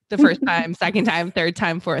 The first time, second time, third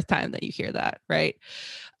time, fourth time that you hear that. Right.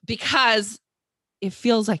 Because it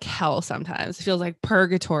feels like hell sometimes. It feels like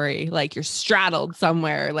purgatory, like you're straddled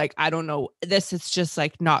somewhere. Like, I don't know. This is just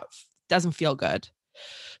like doesn't feel good.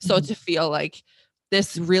 So to feel like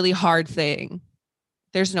this really hard thing,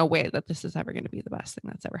 there's no way that this is ever going to be the best thing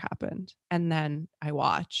that's ever happened. And then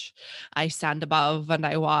I stand above and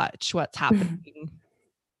I watch what's happening.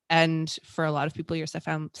 And for a lot of people, your step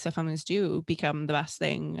families do become the best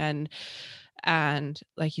thing. And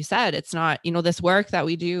like you said, it's not, this work that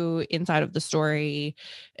we do inside of the story,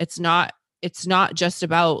 it's not just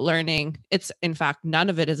about learning. It's, in fact, none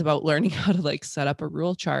of it is about learning how to like set up a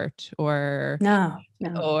rule chart or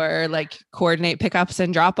like coordinate pickups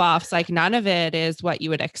and drop-offs. Like none of it is what you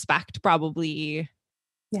would expect probably.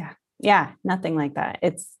 Yeah. Nothing like that.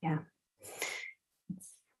 It's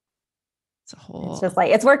just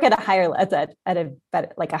like, it's work at a higher, at a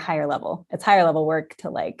better, like a higher level. It's higher level work to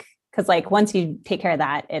like, cause like once you take care of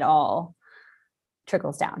that, it all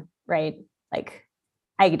trickles down. Right.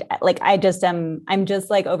 I'm just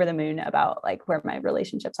like over the moon about like where my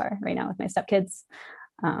relationships are right now with my stepkids.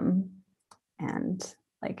 And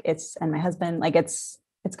like and my husband, like it's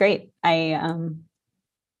great. I'm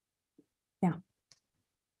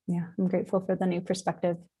grateful for the new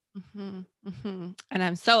perspective. And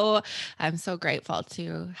I'm so grateful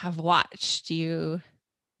to have watched you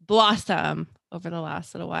blossom over the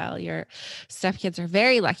last little while. Your stepkids are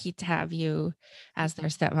very lucky to have you as their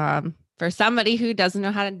stepmom. For somebody who doesn't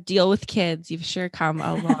know how to deal with kids, you've sure come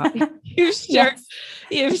a long. You've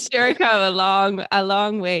sure come a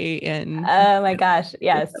long way in. Oh my gosh,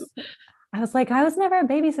 yes. I was like, I was never a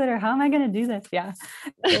babysitter. How am I going to do this? Yeah.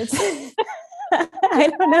 I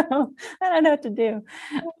don't know what to do.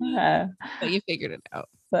 But you figured it out.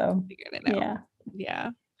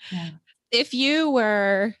 Yeah. If you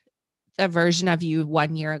were the version of you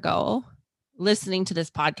 1 year ago, listening to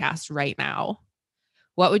this podcast right now,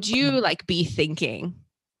 what would you like be thinking?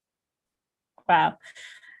 Wow.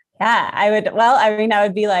 Yeah, I would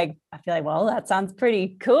be like, I feel like, well, that sounds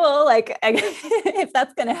pretty cool. Like, if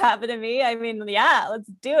that's going to happen to me, I mean, yeah, let's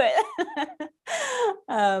do it.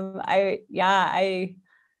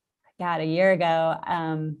 A year ago,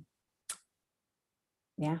 I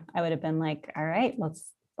would have been like, all right, let's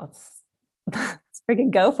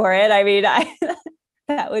freaking go for it. I mean,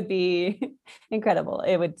 that would be incredible.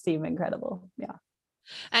 It would seem incredible. Yeah.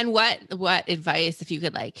 And what advice, if you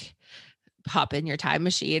could like hop in your time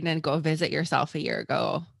machine and go visit yourself a year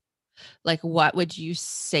ago, like what would you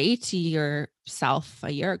say to yourself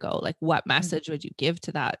a year ago? Like what message would you give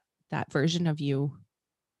to that version of you?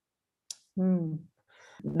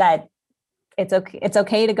 That it's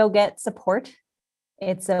okay to go get support.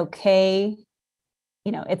 It's okay.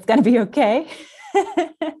 It's going to be okay.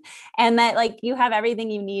 And that like you have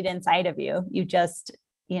everything you need inside of you. You just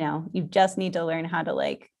need to learn how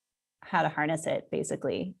to harness it,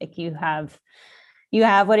 basically. Like you have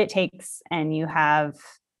what it takes and you have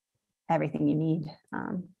everything you need.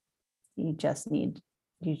 You just need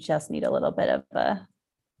a little bit of a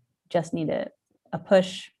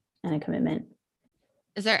push and a commitment.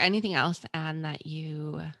 Is there anything else, Anne, that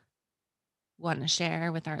you want to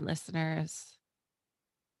share with our listeners?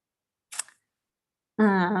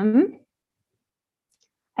 I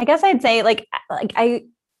guess I'd say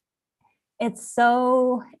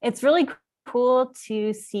it's really cool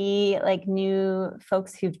to see like new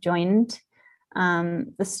folks who've joined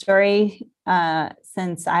the story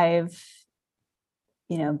since I've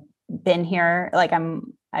been here. Like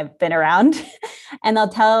I've been around and they'll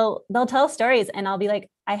tell stories and I'll be like,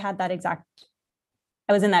 I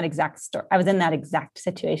was in that exact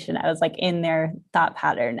situation. I was like in their thought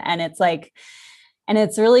pattern. And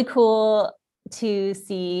it's really cool to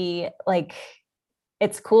see, like,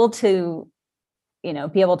 it's cool to,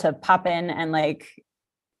 be able to pop in and like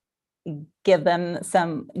give them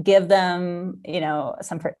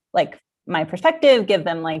like my perspective, give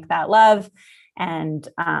them like that love. And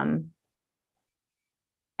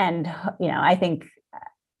I think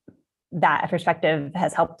that perspective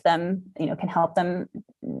has helped them, can help them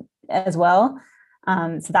as well.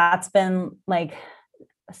 So that's been like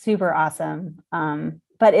super awesome.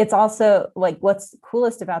 But it's also like, what's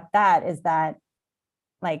coolest about that is that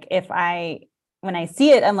like, when I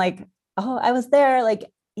see it, I'm like, oh, I was there. Like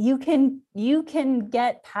you can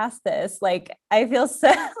get past this. Like, I feel so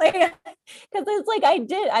like, cause it's like,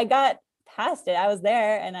 I got past it. I was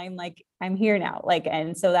there and I'm like, I'm here now. Like,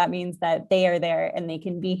 and so that means that they are there and they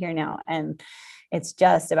can be here now. And it's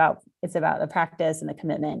about the practice and the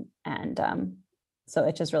commitment. And so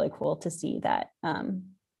it's just really cool to see that,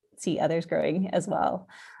 see others growing as well.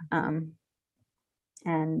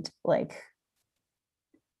 And like,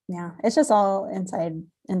 yeah, it's just all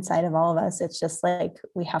inside of all of us. It's just like,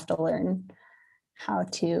 we have to learn how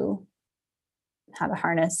to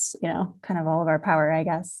harness, kind of all of our power, I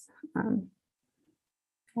guess.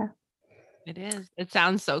 It is. It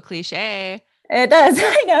sounds so cliche. It does.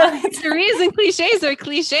 I know. There's a reason cliches are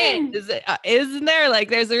cliches. Isn't there? Like,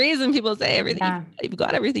 there's a reason people say everything. Yeah. You've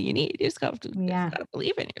got everything you need. You just got to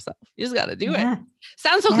believe in yourself. You just got to do it.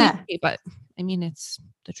 Sounds so cliche, but I mean, it's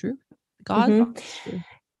the truth. God.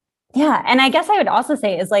 Yeah. And I guess I would also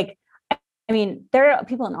say is like, I mean, there are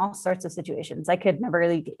people in all sorts of situations. I could never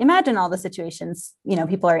really imagine all the situations, you know,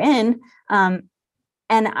 people are in. And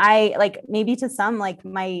I like, maybe to some, like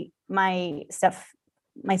my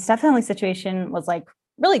step-family situation was like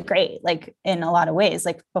really great, like in a lot of ways,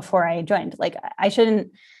 like before I joined, like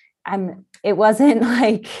it wasn't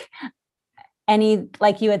like any,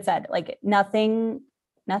 like you had said, like nothing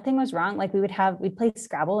was wrong. Like we'd play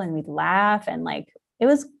Scrabble and we'd laugh, and like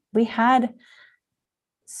we had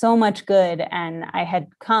so much good. And I had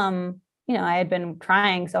come, you know, I had been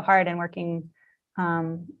trying so hard and working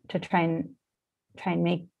to try and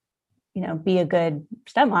make, you know, be a good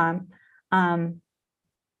stepmom.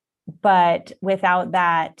 But without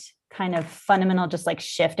that kind of fundamental, just like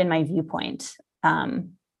shift in my viewpoint,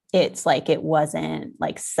 it's like, it wasn't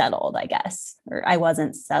like settled, I guess, or I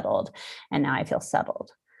wasn't settled. And now I feel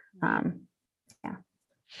settled.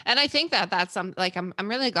 And I think that that's like, I'm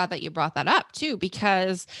really glad that you brought that up too,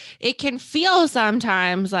 because it can feel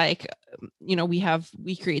sometimes like, you know,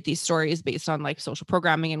 we create these stories based on like social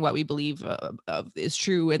programming and what we believe is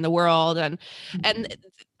true in the world. And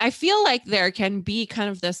I feel like there can be kind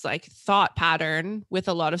of this like thought pattern with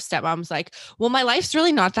a lot of stepmoms, like, well, my life's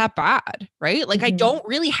really not that bad, right? Like, I don't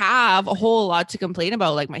really have a whole lot to complain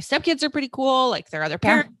about. Like, my stepkids are pretty cool. Like, their other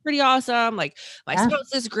parents are pretty awesome. Like, my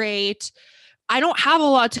spouse is great. I don't have a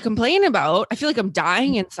lot to complain about. I feel like I'm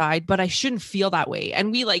dying inside, but I shouldn't feel that way.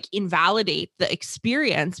 And we like invalidate the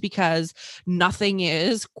experience because nothing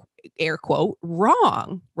is, air quote,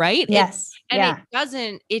 wrong, right? Yes.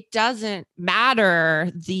 It doesn't matter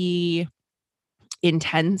the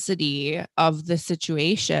intensity of the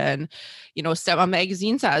situation. You know, Stepmom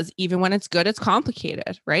Magazine says, even when it's good, it's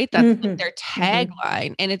complicated, right? That's like their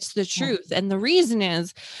tagline, and it's the truth. And the reason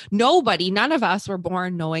is none of us were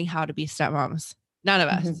born knowing how to be stepmoms. None of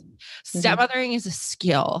us. Stepmothering is a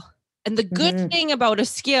skill. And the good thing about a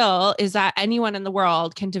skill is that anyone in the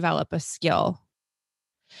world can develop a skill.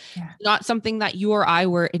 Not something that you or I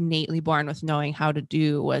were innately born with knowing how to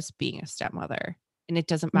do was being a stepmother. And it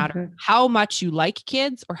doesn't matter how much you like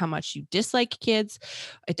kids or how much you dislike kids.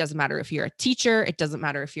 It doesn't matter if you're a teacher. It doesn't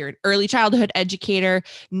matter if you're an early childhood educator.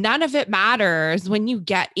 None of it matters when you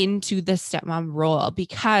get into the stepmom role,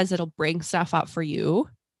 because it'll bring stuff up for you.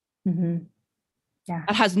 It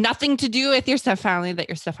has nothing to do with your stepfamily that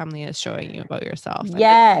your stepfamily is showing you about yourself.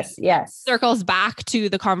 Yes. Circles back to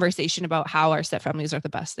the conversation about how our stepfamilies are the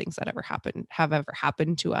best things that have ever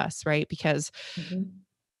happened to us, right? Because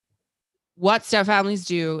what stepfamilies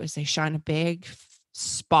do is they shine a big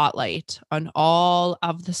spotlight on all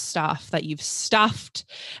of the stuff that you've stuffed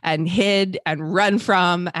and hid and run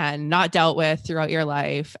from and not dealt with throughout your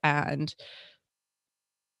life. And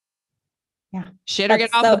shit or get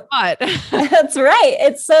off the butt. That's right.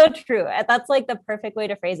 It's so true. That's like the perfect way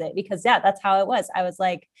to phrase it, because that's how it was. I was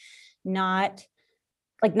like,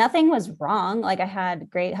 nothing was wrong. Like, I had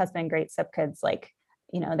great husband, great stepkids, like,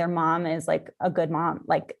 you know, their mom is like a good mom,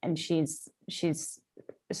 like, and she's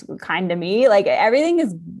kind to me, like everything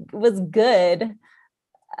was good.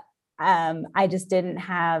 I just didn't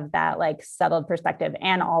have that like settled perspective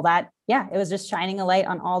and all that. It was just shining a light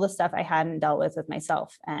on all the stuff I hadn't dealt with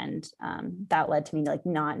myself. And that led to me like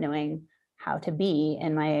not knowing how to be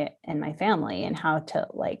in my family and how to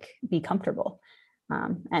like be comfortable.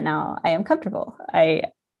 And now I am comfortable.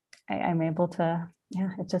 I'm able to,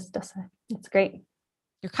 it's great.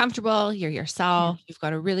 You're comfortable, you're yourself, you've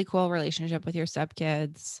got a really cool relationship with your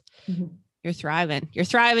stepkids. You're thriving,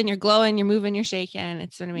 you're glowing, you're moving, you're shaking.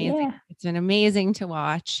 It's been amazing. It's been amazing to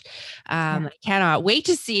watch. I cannot wait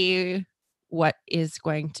to see what is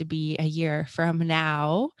going to be a year from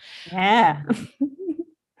now. Some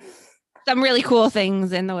really cool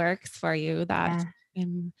things in the works for you that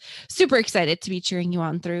I'm super excited to be cheering you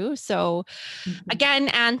on through. So again,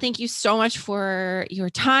 Anne, thank you so much for your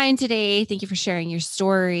time today. Thank you for sharing your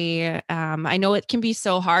story. I know it can be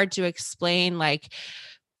so hard to explain, like,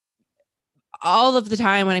 all of the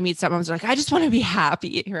time when I meet stepmoms, they're like, I just want to be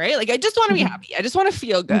happy, right? Like, I just want to be happy. I just want to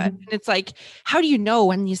feel good. And it's like, how do you know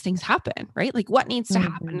when these things happen, right? Like, what needs to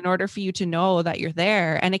happen in order for you to know that you're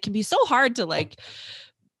there? And it can be so hard to like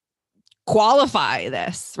qualify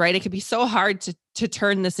this, right? It can be so hard to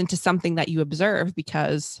turn this into something that you observe,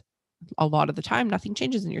 because a lot of the time nothing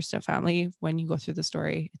changes in your stepfamily. When you go through the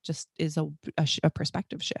story, it just is a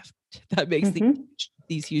perspective shift that makes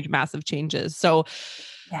these huge, massive changes. So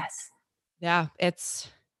Yeah, it's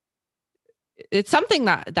something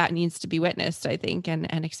that needs to be witnessed, I think,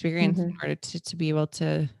 and experienced in order to be able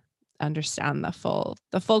to understand the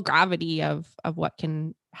full gravity of what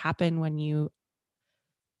can happen when you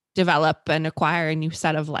develop and acquire a new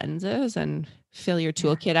set of lenses and fill your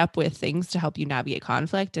toolkit up with things to help you navigate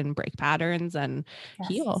conflict and break patterns and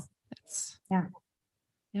heal. Yeah.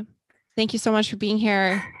 Thank you so much for being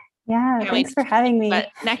here. Yeah. Thanks for having me. What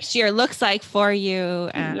next year looks like for you.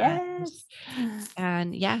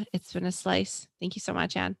 And yeah, it's been a slice. Thank you so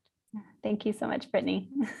much, Anne. Thank you so much, Brittany,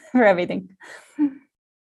 for everything.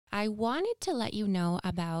 I wanted to let you know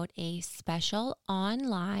about a special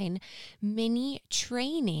online mini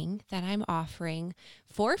training that I'm offering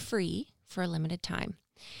for free for a limited time.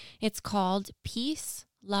 It's called Peace,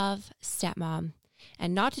 Love, Stepmom.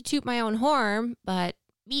 And not to toot my own horn, but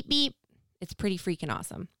beep, beep, it's pretty freaking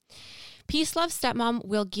awesome. Peace, Love, Stepmom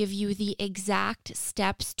will give you the exact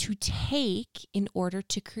steps to take in order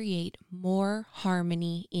to create more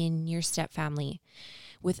harmony in your stepfamily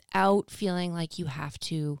without feeling like you have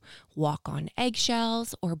to walk on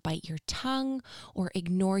eggshells or bite your tongue or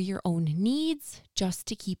ignore your own needs just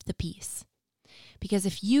to keep the peace. Because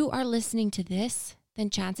if you are listening to this,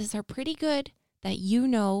 then chances are pretty good that you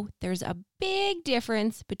know there's a big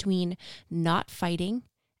difference between not fighting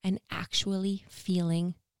and actually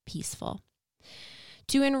feeling peaceful.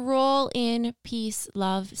 To enroll in Peace,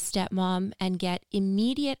 Love, Stepmom and get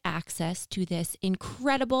immediate access to this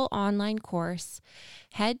incredible online course,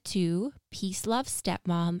 head to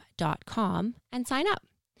peacelovestepmom.com and sign up.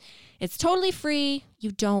 It's totally free.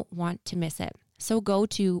 You don't want to miss it. So go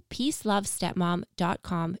to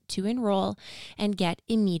peacelovestepmom.com to enroll and get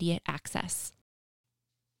immediate access.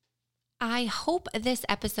 I hope this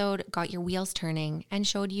episode got your wheels turning and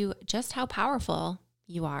showed you just how powerful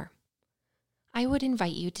you are. I would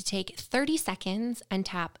invite you to take 30 seconds and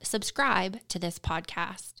tap subscribe to this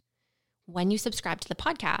podcast. When you subscribe to the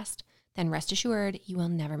podcast, then rest assured you will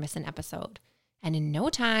never miss an episode. And in no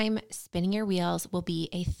time, spinning your wheels will be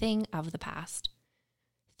a thing of the past.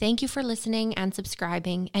 Thank you for listening and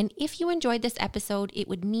subscribing. And if you enjoyed this episode, it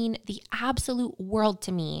would mean the absolute world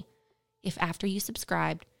to me if after you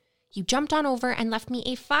subscribed, you jumped on over and left me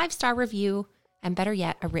a 5-star review, and better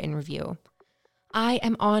yet, a written review. I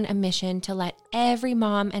am on a mission to let every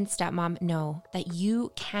mom and stepmom know that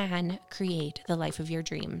you can create the life of your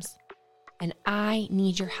dreams. And I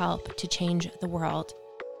need your help to change the world.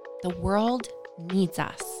 The world needs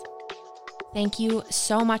us. Thank you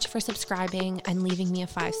so much for subscribing and leaving me a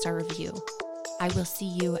 5-star review. I will see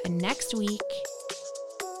you next week.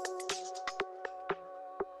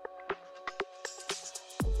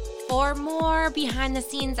 For more behind the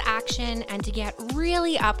scenes action and to get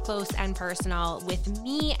really up close and personal with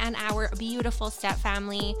me and our beautiful step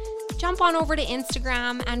family, jump on over to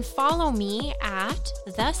Instagram and follow me at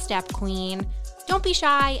The Step Queen. Don't be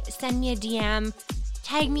shy, send me a DM,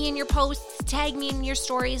 tag me in your posts, tag me in your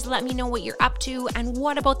stories, let me know what you're up to and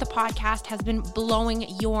what about the podcast has been blowing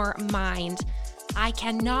your mind. I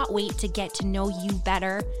cannot wait to get to know you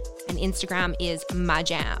better, and Instagram is my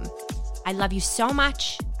jam. I love you so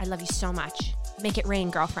much. I love you so much. Make it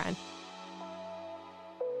rain, girlfriend.